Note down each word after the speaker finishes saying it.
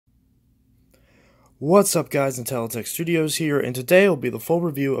What's up guys, Intelitech Studios here, and today will be the full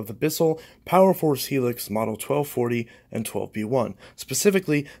review of the Bissell PowerForce Helix Model 1240 and 12B1,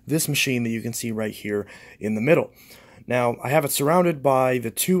 specifically this machine that you can see right here in the middle. Now, I have it surrounded by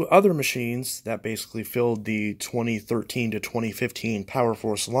the two other machines that basically filled the 2013 to 2015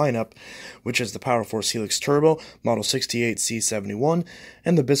 PowerForce lineup, which is the PowerForce Helix Turbo Model 68C71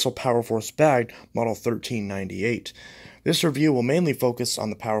 and the Bissell PowerForce Bagged Model 1398. This review will mainly focus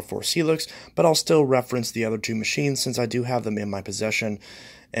on the PowerForce Helix, but I'll still reference the other two machines since I do have them in my possession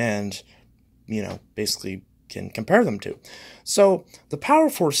and, basically can compare them to. So, the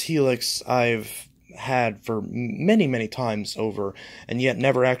PowerForce Helix I've had for many times over, and yet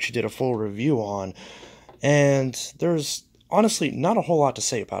never actually did a full review on, and there's honestly not a whole lot to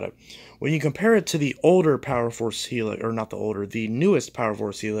say about it. When you compare it to the older PowerForce Helix, or not the older, the newest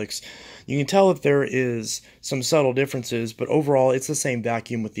PowerForce Helix, you can tell that there is some subtle differences, but overall it's the same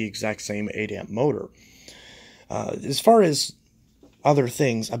vacuum with the exact same 8-amp motor. As far as other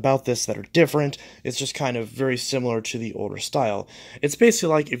things about this that are different, it's just kind of very similar to the older style. It's basically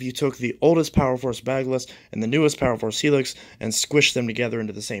like if you took the oldest PowerForce bagless and the newest PowerForce Helix and squished them together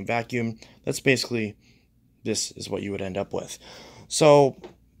into the same vacuum. This is what you would end up with. So,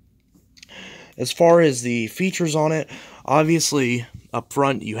 as far as the features on it, obviously up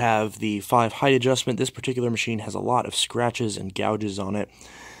front you have the 5 height adjustment. This particular machine has a lot of scratches and gouges on it,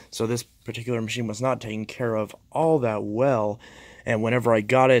 so this particular machine was not taken care of all that well. And whenever I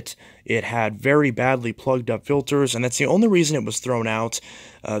got it, it had very badly plugged up filters, and that's the only reason it was thrown out.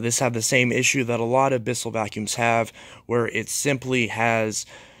 This had the same issue that a lot of Bissell vacuums have, where it simply has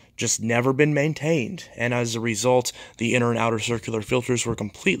just never been maintained, and as a result, the inner and outer circular filters were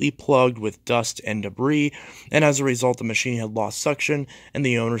completely plugged with dust and debris, and as a result, the machine had lost suction, and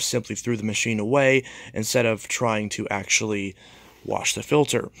the owner simply threw the machine away instead of trying to actually wash the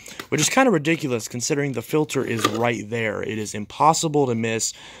filter, which is kind of ridiculous considering the filter is right there. It is impossible to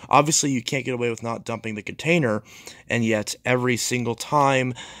miss. Obviously, you can't get away with not dumping the container, and yet every single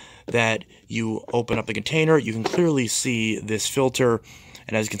time that you open up the container, you can clearly see this filter,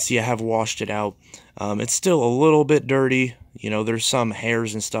 and as you can see, I have washed it out. It's still a little bit dirty. There's some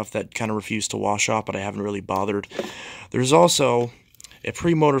hairs and stuff that kind of refuse to wash off, but I haven't really bothered. There's also a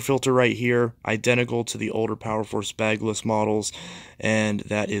pre-motor filter right here, identical to the older PowerForce bagless models, and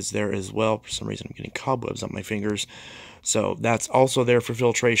that is there as well. For some reason, I'm getting cobwebs on my fingers. So that's also there for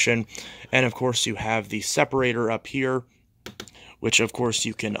filtration. And of course, you have the separator up here, which of course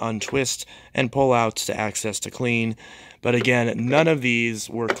you can untwist and pull out to access to clean. But again, none of these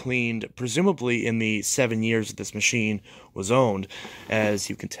were cleaned, presumably in the 7 years that this machine was owned, as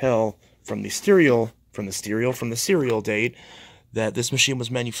you can tell from the serial date, that this machine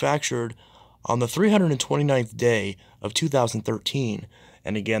was manufactured on the 329th day of 2013.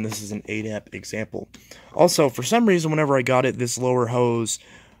 And again, this is an 8-amp example. Also, for some reason, whenever I got it, this lower hose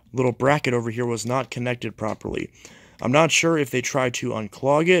little bracket over here was not connected properly. I'm not sure if they tried to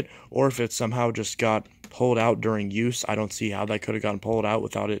unclog it or if it somehow just got pulled out during use. I don't see how that could have gotten pulled out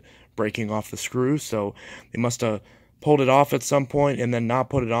without it breaking off the screw. So they must have pulled it off at some point and then not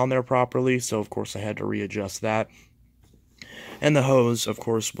put it on there properly. So of course I had to readjust that. And the hose, of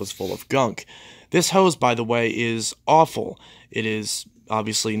course, was full of gunk. This hose, by the way, is awful. It is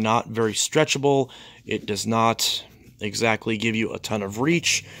obviously not very stretchable. It does not exactly give you a ton of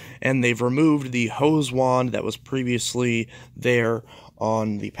reach. And they've removed the hose wand that was previously there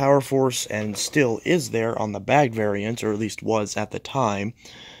on the PowerForce and still is there on the bag variant, or at least was at the time.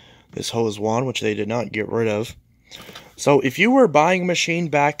 This hose wand, which they did not get rid of. So if you were buying a machine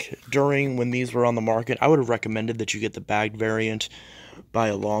back during when these were on the market, I would have recommended that you get the bagged variant by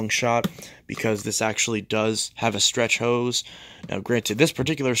a long shot, because this actually does have a stretch hose. Now granted, this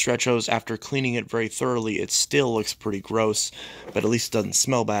particular stretch hose, after cleaning it very thoroughly, it still looks pretty gross, but at least it doesn't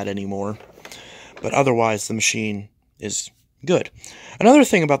smell bad anymore. But otherwise, the machine is good. Another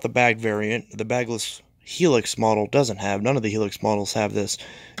thing about the bagged variant, the bagless Helix model doesn't have, none of the Helix models have this,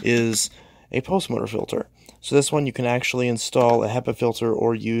 is a post-motor filter. So this one you can actually install a HEPA filter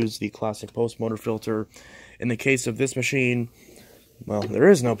or use the classic post-motor filter. In the case of this machine, well, there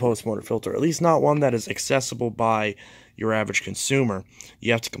is no post-motor filter, at least not one that is accessible by your average consumer.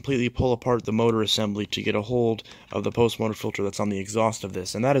 You have to completely pull apart the motor assembly to get a hold of the post-motor filter that's on the exhaust of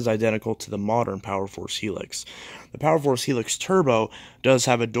this, and that is identical to the modern PowerForce Helix. The PowerForce Helix Turbo does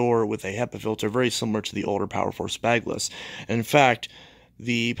have a door with a HEPA filter very similar to the older PowerForce bagless. And in fact,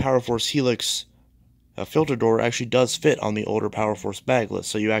 the PowerForce Helix filter door actually does fit on the older PowerForce bagless,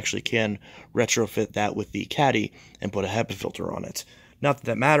 so you actually can retrofit that with the caddy and put a HEPA filter on it. Not that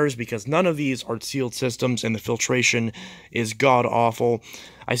that matters, because none of these are sealed systems, and the filtration is god-awful.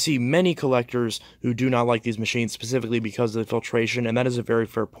 I see many collectors who do not like these machines specifically because of the filtration, and that is a very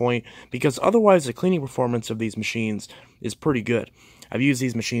fair point, because otherwise the cleaning performance of these machines is pretty good. I've used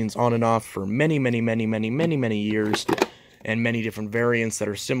these machines on and off for many years, and many different variants that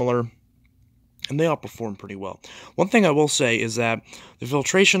are similar, and they all perform pretty well. One thing I will say is that the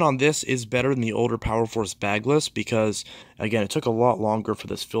filtration on this is better than the older PowerForce bagless, because, again, it took a lot longer for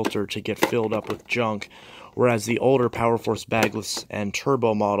this filter to get filled up with junk, whereas the older PowerForce bagless and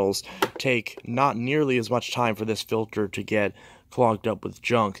turbo models take not nearly as much time for this filter to get clogged up with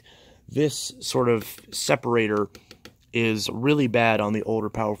junk. This sort of separator is really bad on the older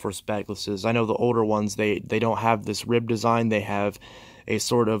PowerForce baglesses. I know the older ones, they don't have this rib design. They have a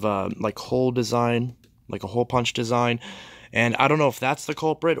sort of like hole design, like a hole punch design. And I don't know if that's the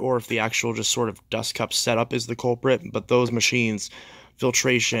culprit or if the actual just sort of dust cup setup is the culprit, but those machines,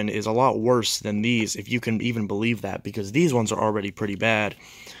 filtration is a lot worse than these, if you can even believe that, because these ones are already pretty bad.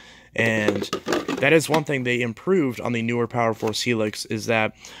 And that is one thing they improved on the newer PowerForce Helix, is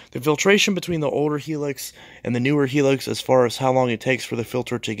that the filtration between the older Helix and the newer Helix, as far as how long it takes for the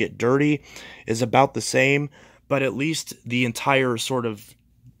filter to get dirty, is about the same, but at least the entire sort of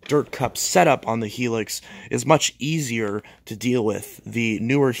dirt cup setup on the Helix is much easier to deal with. The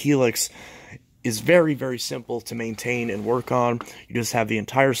newer Helix is very simple to maintain and work on. You just have the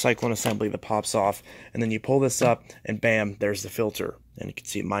entire cyclone assembly that pops off, and then you pull this up, and bam, there's the filter. And you can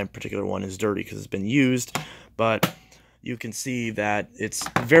see my particular one is dirty because it's been used, but you can see that it's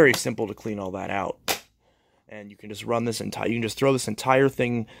very simple to clean all that out. And you can just run this you can just throw this entire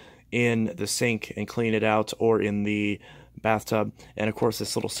thing in the sink and clean it out, or in the bathtub. And of course,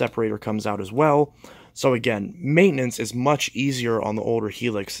 this little separator comes out as well. So again, maintenance is much easier on the older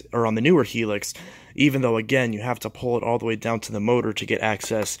Helix, or on the newer Helix, even though, again, you have to pull it all the way down to the motor to get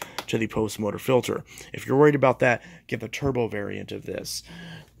access to the post-motor filter. If you're worried about that, get the turbo variant of this.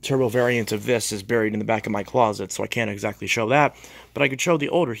 Turbo variant of this is buried in the back of my closet, so I can't exactly show that, but I could show the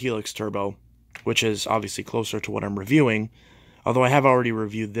older Helix turbo, which is obviously closer to what I'm reviewing, although I have already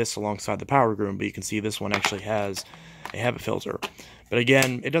reviewed this alongside the Power Groom, but you can see this one actually has a habit filter. But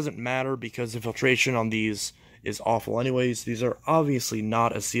again, it doesn't matter because the filtration on these is awful anyways. These are obviously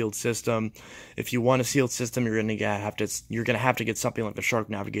not a sealed system. If you want a sealed system, you're gonna have to get something like the Shark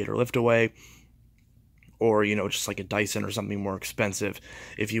Navigator Liftaway, or, you know, just like a Dyson or something more expensive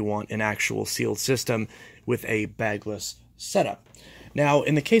if you want an actual sealed system with a bagless setup. Now,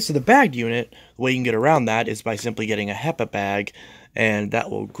 in the case of the bagged unit, the way you can get around that is by simply getting a HEPA bag, and that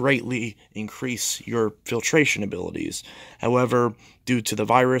will greatly increase your filtration abilities. However, due to the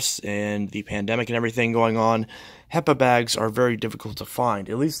virus and the pandemic and everything going on, HEPA bags are very difficult to find,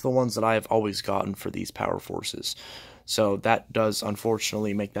 at least the ones that I have always gotten for these PowerForces. So that does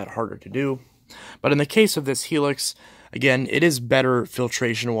unfortunately make that harder to do. But in the case of this Helix, again, it is better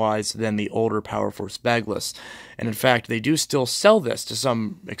filtration-wise than the older PowerForce bagless. And in fact, they do still sell this to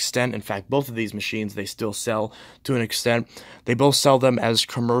some extent. In fact, both of these machines, they still sell to an extent. They both sell them as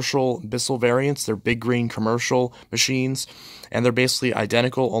commercial Bissell variants. They're big green commercial machines, and they're basically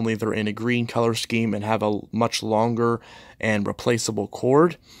identical, only they're in a green color scheme and have a much longer and replaceable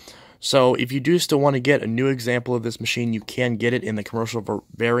cord. So if you do still want to get a new example of this machine, you can get it in the commercial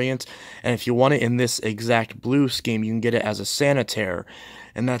variant. And if you want it in this exact blue scheme, you can get it as a sanitaire.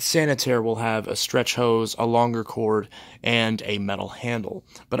 And that sanitaire will have a stretch hose, a longer cord, and a metal handle,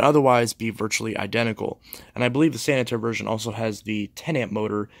 but otherwise be virtually identical. And I believe the sanitaire version also has the 10 amp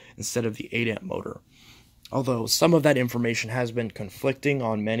motor instead of the 8 amp motor. Although some of that information has been conflicting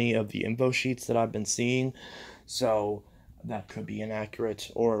on many of the info sheets that I've been seeing, so that could be inaccurate,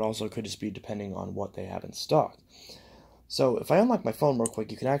 or it also could just be depending on what they have in stock. So if I unlock my phone real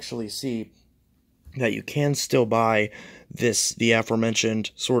quick, you can actually see that you can still buy the aforementioned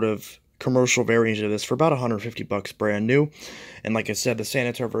sort of commercial variant of this for about $150 brand new. And like I said, the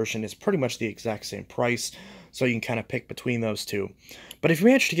sanitaire version is pretty much the exact same price, so you can kind of pick between those two. But if you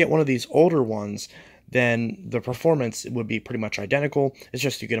manage to get one of these older ones, then the performance would be pretty much identical. It's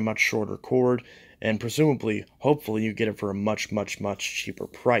just you get a much shorter cord, and presumably, hopefully, you get it for a much cheaper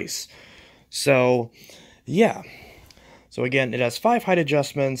price. So, yeah. So again, it has 5 height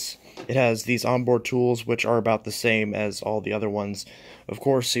adjustments. It has these onboard tools, which are about the same as all the other ones. Of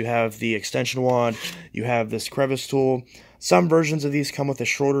course, you have the extension wand. You have this crevice tool. Some versions of these come with a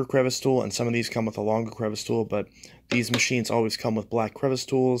shorter crevice tool, and some of these come with a longer crevice tool, but these machines always come with black crevice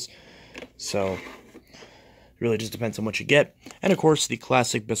tools. So, it really just depends on what you get. And of course, the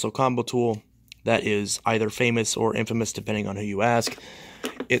classic Bissell combo tool. That is either famous or infamous, depending on who you ask.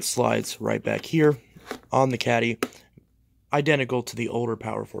 It slides right back here on the caddy. identical to the older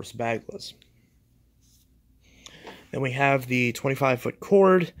PowerForce bagless. Then we have the 25-foot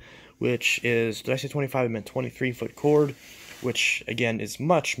cord, which is, did I say 25? I meant 23-foot cord, which, again, is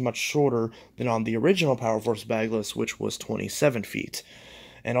much, much shorter than on the original PowerForce bagless, which was 27 feet.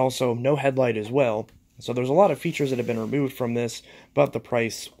 And also, no headlight as well. So there's a lot of features that have been removed from this, but the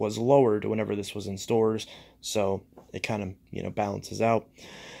price was lowered whenever this was in stores, so it kind of, balances out.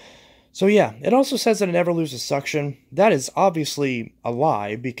 So yeah, it also says that it never loses suction. That is obviously a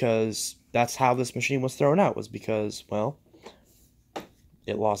lie, because that's how this machine was thrown out, was because, well,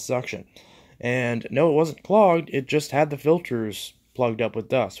 it lost suction. And no, it wasn't clogged, it just had the filters plugged up with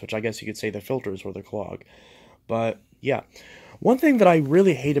dust, which I guess you could say the filters were the clog. But yeah, one thing that I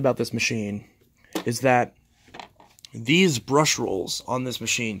really hate about this machine is that these brush rolls on this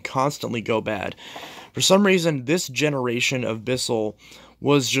machine constantly go bad. For some reason, this generation of Bissell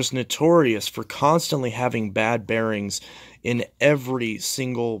was just notorious for constantly having bad bearings in every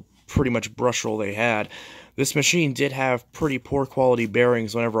single pretty much brush roll they had. This machine did have pretty poor quality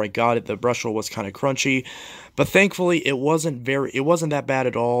bearings. Whenever I got it, the brush roll was kind of crunchy, but thankfully it wasn't that bad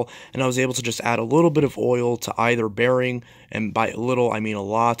at all, and I was able to just add a little bit of oil to either bearing, and by little I mean a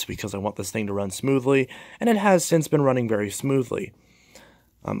lot, because I want this thing to run smoothly, and it has since been running very smoothly.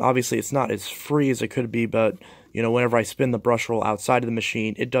 Obviously it's not as free as it could be, but whenever I spin the brush roll outside of the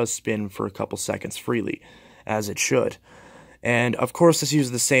machine, it does spin for a couple seconds freely, as it should. And of course, this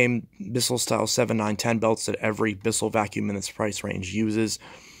uses the same Bissell style 7, 9, 10 belts that every Bissell vacuum in this price range uses.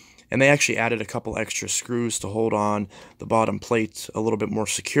 And they actually added a couple extra screws to hold on the bottom plate a little bit more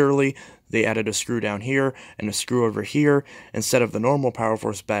securely. They added a screw down here and a screw over here instead of the normal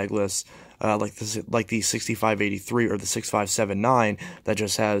PowerForce bagless, like the 6583 or the 6579 that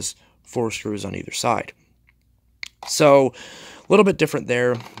just has 4 screws on either side. So, a little bit different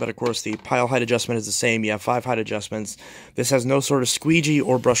there, but of course the pile height adjustment is the same. You have 5 height adjustments. This has no sort of squeegee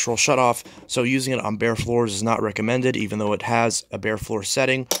or brush roll shutoff, so using it on bare floors is not recommended, even though it has a bare floor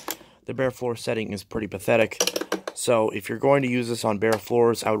setting. The bare floor setting is pretty pathetic, so if you're going to use this on bare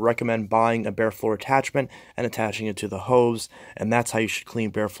floors, I would recommend buying a bare floor attachment and attaching it to the hose, and that's how you should clean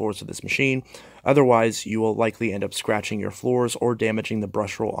bare floors with this machine. Otherwise, you will likely end up scratching your floors or damaging the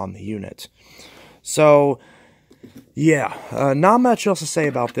brush roll on the unit. So, yeah, not much else to say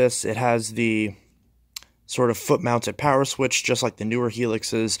about this. It has the sort of foot-mounted power switch, just like the newer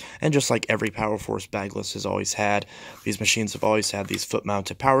Helixes, and just like every PowerForce bagless has always had. These machines have always had these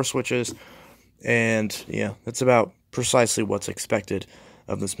foot-mounted power switches, and yeah, that's about precisely what's expected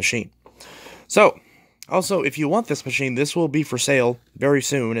of this machine. So, also, if you want this machine, this will be for sale very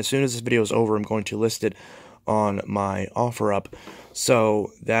soon. As soon as this video is over, I'm going to list it on my OfferUp.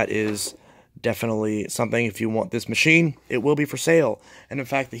 So, that is definitely something. If you want this machine, it will be for sale. And in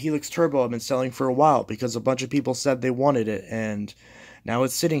fact, the Helix Turbo I've been selling for a while because a bunch of people said they wanted it, and now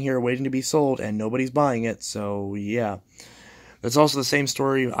it's sitting here waiting to be sold and nobody's buying it. So yeah, that's also the same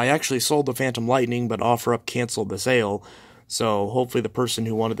story. I actually sold the Phantom Lightning, but OfferUp canceled the sale, so hopefully the person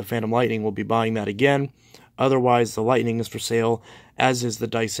who wanted the Phantom Lightning will be buying that again. Otherwise, the Lightning is for sale, as is the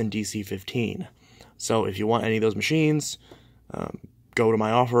Dyson DC-15. So if you want any of those machines, go to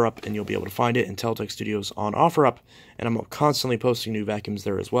my OfferUp and you'll be able to find it in Teletech Studios on OfferUp, and I'm constantly posting new vacuums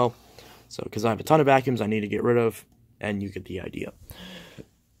there as well. So, because I have a ton of vacuums I need to get rid of, and you get the idea.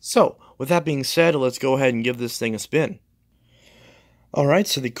 So, with that being said, let's go ahead and give this thing a spin. Alright,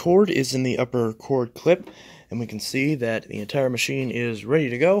 so the cord is in the upper cord clip, and we can see that the entire machine is ready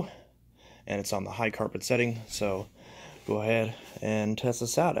to go, and it's on the high carpet setting, so go ahead and test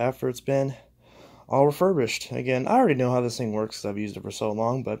this out after it's been all refurbished. Again, I already know how this thing works because I've used it for so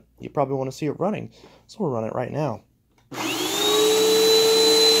long, but you probably want to see it running, so we'll run it right now.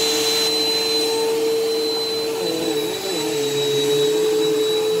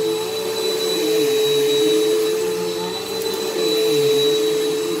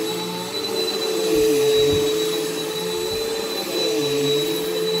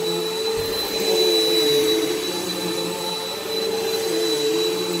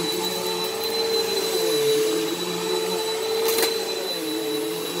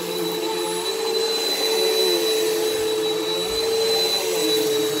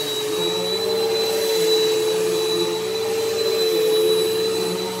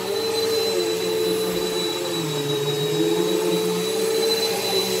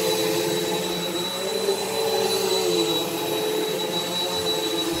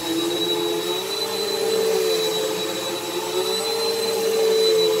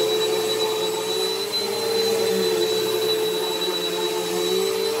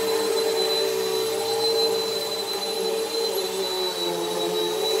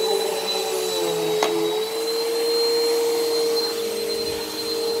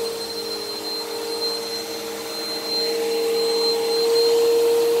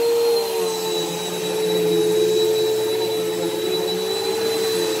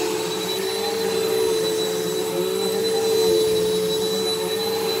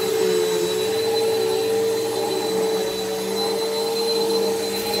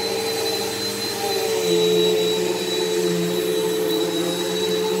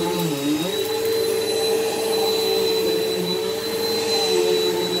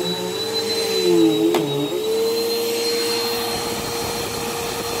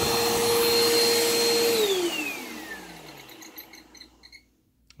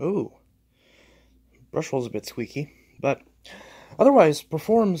 brush roll's a bit squeaky, but otherwise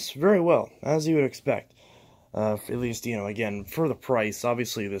performs very well, as you would expect. At least, again, for the price,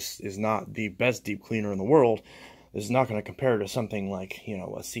 obviously this is not the best deep cleaner in the world. This is not going to compare to something like, a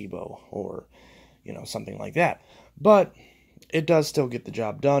SIBO or, something like that. But it does still get the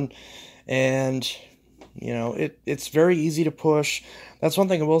job done, and, it's very easy to push. That's one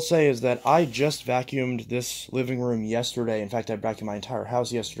thing I will say, is that I just vacuumed this living room yesterday. In fact, I vacuumed my entire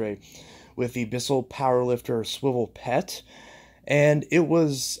house yesterday with the Bissell Powerlifter Swivel Pet. And it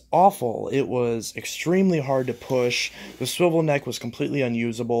was awful. It was extremely hard to push. The swivel neck was completely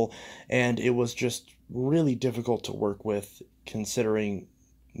unusable, and it was just really difficult to work with, considering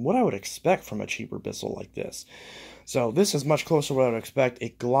what I would expect from a cheaper Bissell like this. So this is much closer to what I would expect.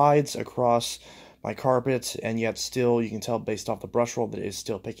 It glides across my carpet, and yet still, you can tell based off the brush roll that it is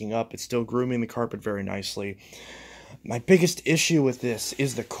still picking up. It's still grooming the carpet very nicely. My biggest issue with this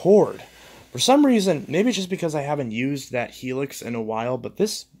is the cord. For some reason, maybe it's just because I haven't used that Helix in a while, but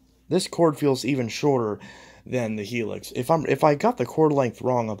this cord feels even shorter than the Helix. If I got the cord length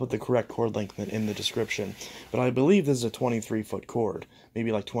wrong, I'll put the correct cord length in the description. But I believe this is a 23-foot cord,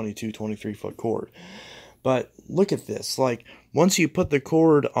 maybe like 22, 23-foot cord. But look at this. Like, once you put the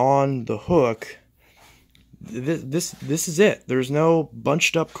cord on the hook, this is it. There's no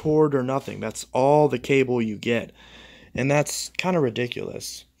bunched up cord or nothing. That's all the cable you get, and that's kind of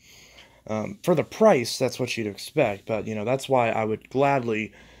ridiculous. For the price, that's what you'd expect, but, that's why I would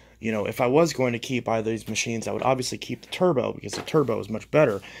gladly, if I was going to keep either of these machines, I would obviously keep the turbo, because the turbo is much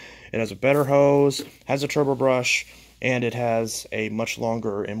better. It has a better hose, has a turbo brush, and it has a much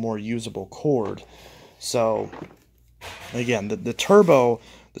longer and more usable cord. So, again, the turbo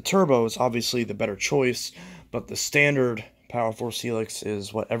is obviously the better choice, but the standard PowerForce Helix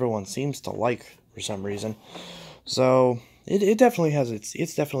is what everyone seems to like for some reason. So it definitely has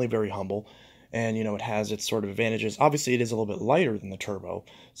it's definitely very humble, and it has its sort of advantages. Obviously, it is a little bit lighter than the turbo,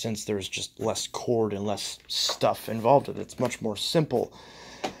 since there's just less cord and less stuff involved with it. It's much more simple.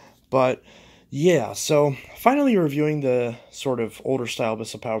 But yeah, so finally reviewing the sort of older style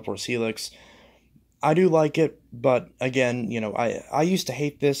Bissell PowerForce Helix. I do like it, but again, I used to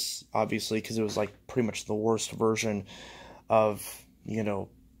hate this, obviously, because it was like pretty much the worst version of,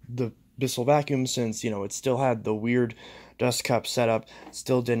 the Bissell vacuum, since, it still had the weird dust cup setup,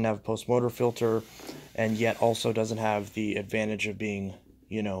 still didn't have a post-motor filter, and yet also doesn't have the advantage of being,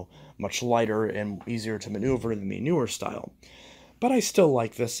 much lighter and easier to maneuver than the newer style. But I still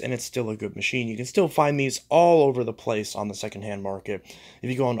like this, and it's still a good machine. You can still find these all over the place on the secondhand market. If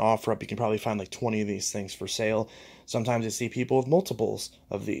you go on OfferUp, you can probably find like 20 of these things for sale. Sometimes you see people with multiples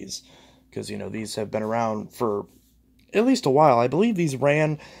of these, because, these have been around for at least a while. I believe these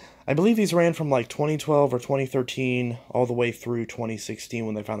ran from like 2012 or 2013 all the way through 2016,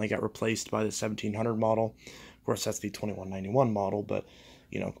 when they finally got replaced by the 1700 model. Of course, that's the 2191 model, but,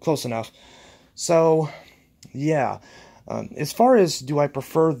 close enough. So, yeah. As far as, do I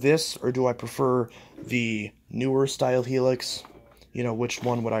prefer this or do I prefer the newer style Helix, which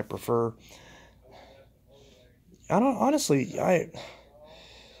one would I prefer? I don't, honestly,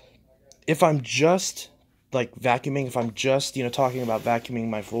 if I'm just like vacuuming, if I'm just, talking about vacuuming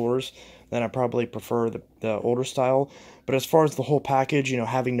my floors, then I probably prefer the older style. But as far as the whole package,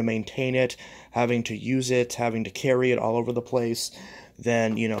 having to maintain it, having to use it, having to carry it all over the place,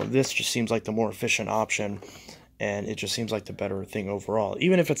 then, this just seems like the more efficient option. And it just seems like the better thing overall.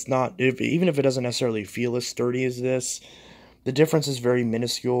 Even if it's not, even if it doesn't necessarily feel as sturdy as this, the difference is very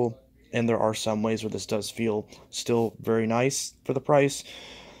minuscule, and there are some ways where this does feel still very nice for the price.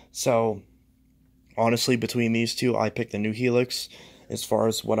 So, honestly, between these two, I pick the new Helix. As far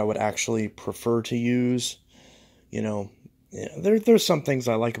as what I would actually prefer to use, there's some things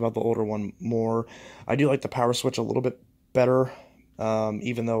I like about the older one more. I do like the power switch a little bit better.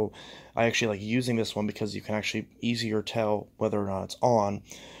 Even though I actually like using this one, because you can actually easier tell whether or not it's on.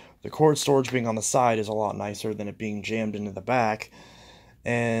 The cord storage being on the side is a lot nicer than it being jammed into the back.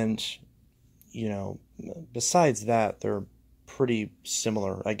 And, besides that, they're pretty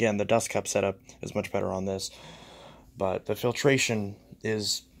similar. Again, the dust cup setup is much better on this, but the filtration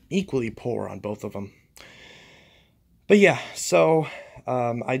is equally poor on both of them. But yeah, so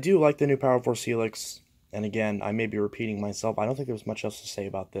I do like the new PowerForce Helix. And again, I may be repeating myself. I don't think there's much else to say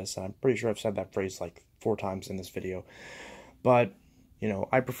about this. And I'm pretty sure I've said that phrase like 4 times in this video. But,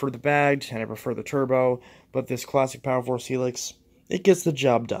 I prefer the bagged and I prefer the turbo. But this classic PowerForce Helix, it gets the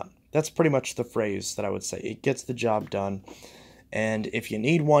job done. That's pretty much the phrase that I would say. It gets the job done. And if you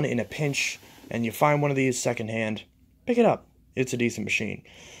need one in a pinch and you find one of these secondhand, pick it up. It's a decent machine.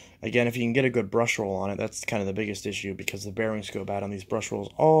 Again, if you can get a good brush roll on it, that's kind of the biggest issue, because the bearings go bad on these brush rolls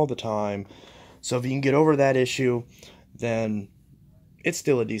all the time. So if you can get over that issue, then it's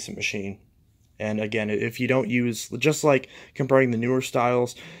still a decent machine. And again, if you don't use, just like comparing the newer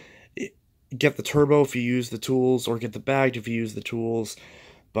styles, get the turbo if you use the tools, or get the bagged if you use the tools.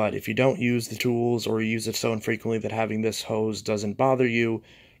 But if you don't use the tools, or you use it so infrequently that having this hose doesn't bother you,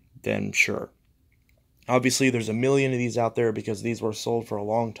 then sure. Obviously, there's a million of these out there because these were sold for a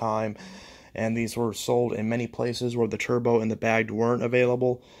long time, and these were sold in many places where the turbo and the bagged weren't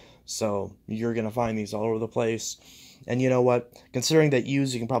available. So you're going to find these all over the place. And you know what? Considering that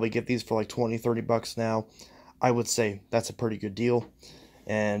used, you can probably get these for like 20, 30 bucks now. I would say that's a pretty good deal.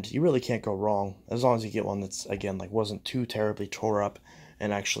 And you really can't go wrong as long as you get one that's, again, like wasn't too terribly tore up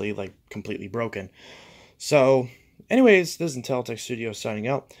and actually like completely broken. So anyways, this is Intelitech Studios signing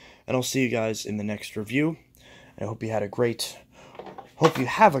out, and I'll see you guys in the next review. I hope you have a great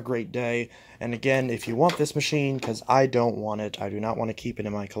day. And again, if you want this machine, because I don't want it, I do not want to keep it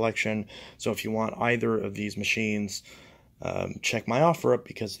in my collection. So if you want either of these machines, check my offer up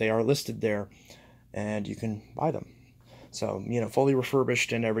because they are listed there, and you can buy them. So, you know, fully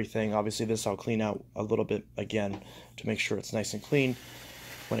refurbished and everything. Obviously, this I'll clean out a little bit again to make sure it's nice and clean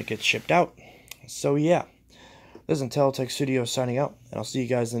when it gets shipped out. So yeah, this is Intelitech Studios signing out, and I'll see you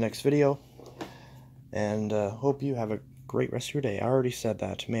guys in the next video. And hope you have a great rest of your day. I already said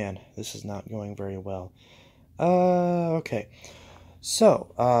that. Man, this is not going very well. Okay.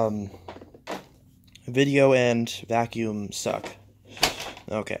 So, video and vacuum suck.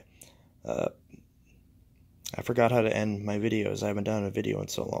 Okay. I forgot how to end my videos. I haven't done a video in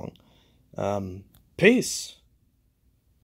so long. Peace!